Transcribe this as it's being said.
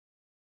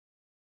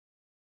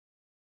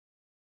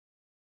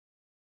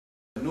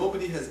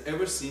has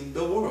ever seen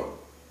the world.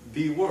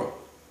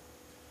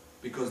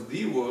 Because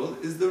the world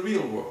is the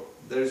real world.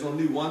 There is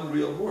only one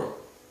real world.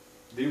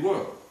 The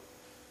world.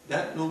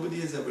 That nobody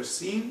has ever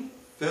seen,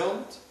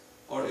 felt,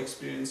 or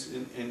experienced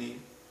in any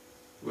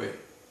way.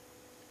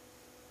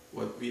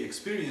 What we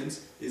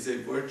experience is a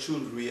virtual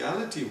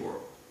reality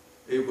world,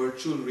 a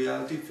virtual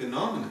reality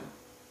phenomenon,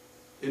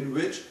 in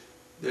which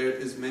there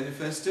is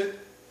manifested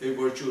a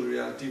virtual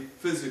reality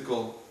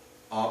physical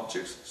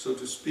objects, so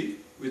to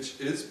speak, which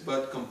is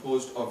but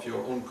composed of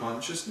your own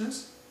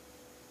consciousness.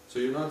 So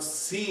you're not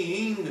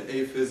seeing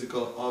a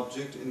physical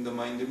object in the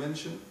mind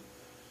dimension.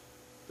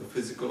 The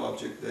physical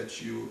object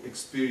that you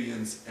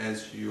experience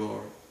as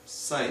your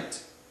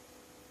sight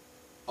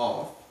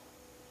of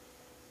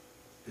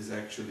is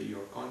actually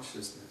your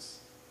consciousness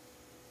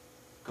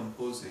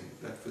composing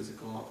that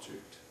physical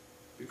object.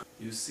 Because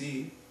you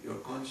see your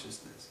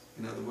consciousness.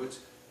 In other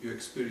words, you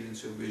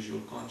experience your visual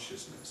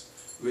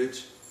consciousness,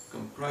 which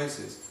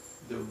comprises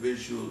the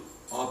visual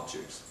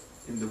objects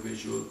in the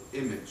visual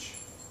image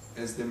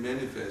as they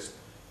manifest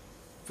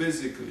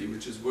physically,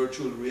 which is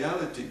virtual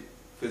reality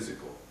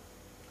physical.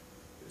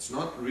 It's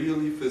not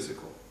really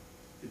physical.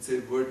 It's a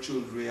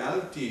virtual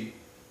reality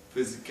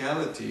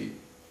physicality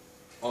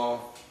of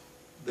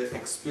the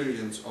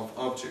experience of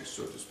objects,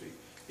 so to speak.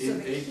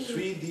 In a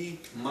 3D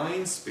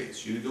mind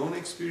space, you don't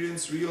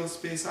experience real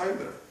space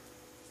either.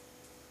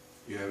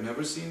 You have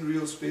never seen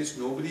real space.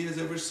 Nobody has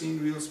ever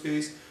seen real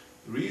space.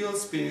 Real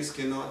space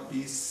cannot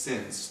be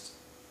sensed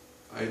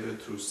either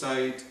through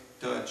sight,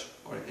 touch,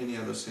 or any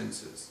other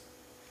senses.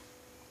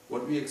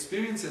 What we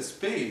experience as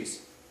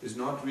space is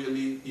not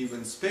really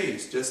even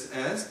space, just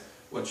as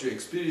what you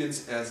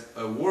experience as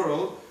a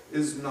world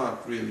is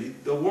not really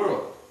the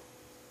world.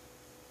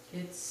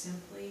 It's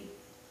simply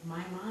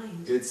my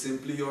mind. It's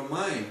simply your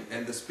mind,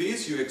 and the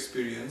space you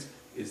experience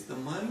is the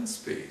mind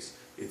space.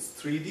 It's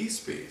 3D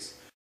space.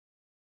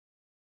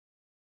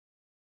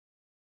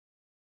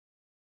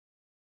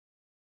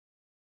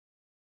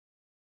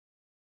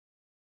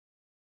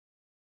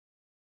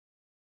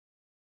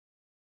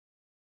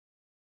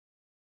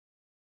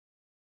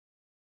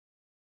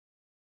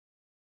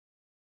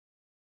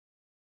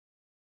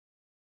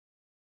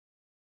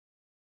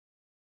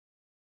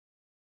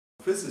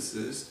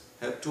 Physicists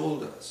have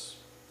told us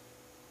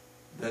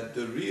that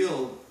the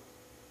real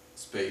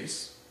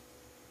space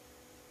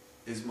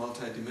is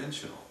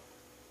multidimensional.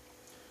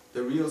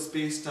 The real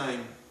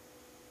space-time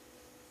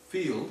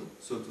field,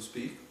 so to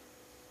speak,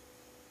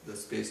 the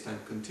space-time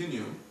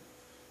continuum,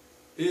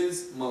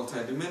 is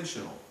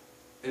multidimensional.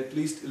 At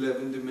least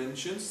 11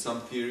 dimensions. Some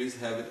theories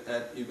have it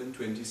at even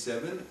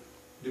 27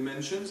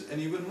 dimensions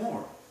and even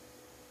more.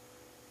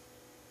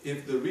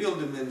 If the real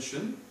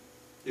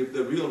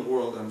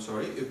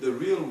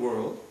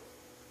world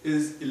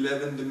is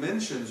 11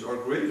 dimensions or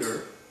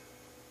greater,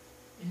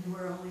 and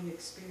we're only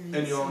experiencing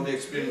and you're only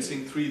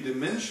experiencing 3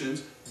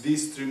 dimensions,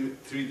 these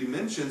three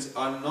dimensions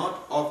are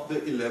not of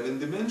the 11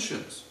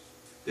 dimensions.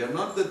 They are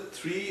not the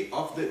 3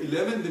 of the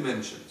 11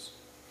 dimensions.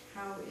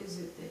 How is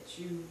it that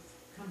you've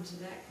come to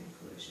that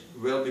conclusion?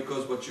 Well,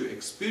 because what you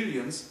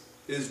experience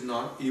is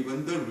not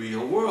even the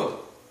real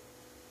world.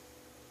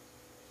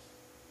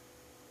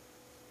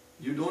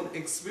 You don't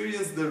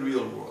experience the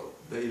real world.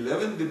 The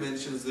 11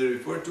 dimensions they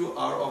refer to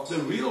are of the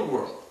real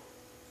world.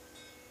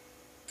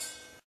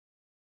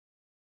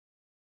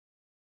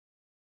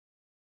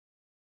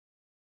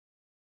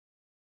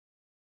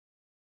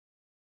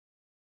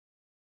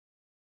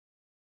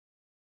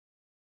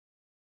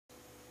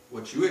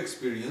 What you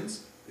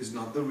experience is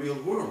not the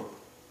real world.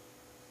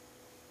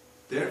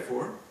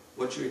 Therefore,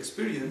 what you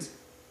experience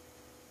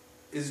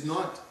is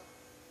not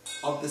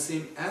of the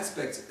same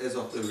aspects as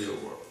of the real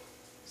world.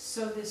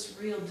 So this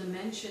real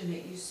dimension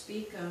that you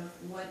speak of,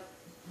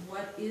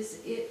 what is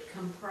it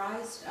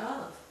comprised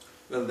of?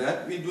 Well,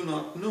 that we do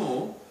not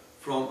know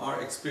from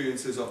our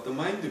experiences of the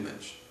mind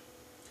dimension.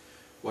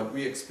 What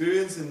we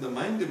experience in the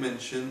mind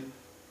dimension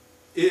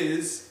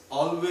is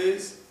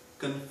always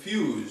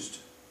confused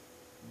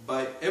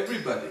by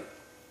everybody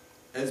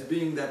as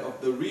being that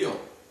of the real.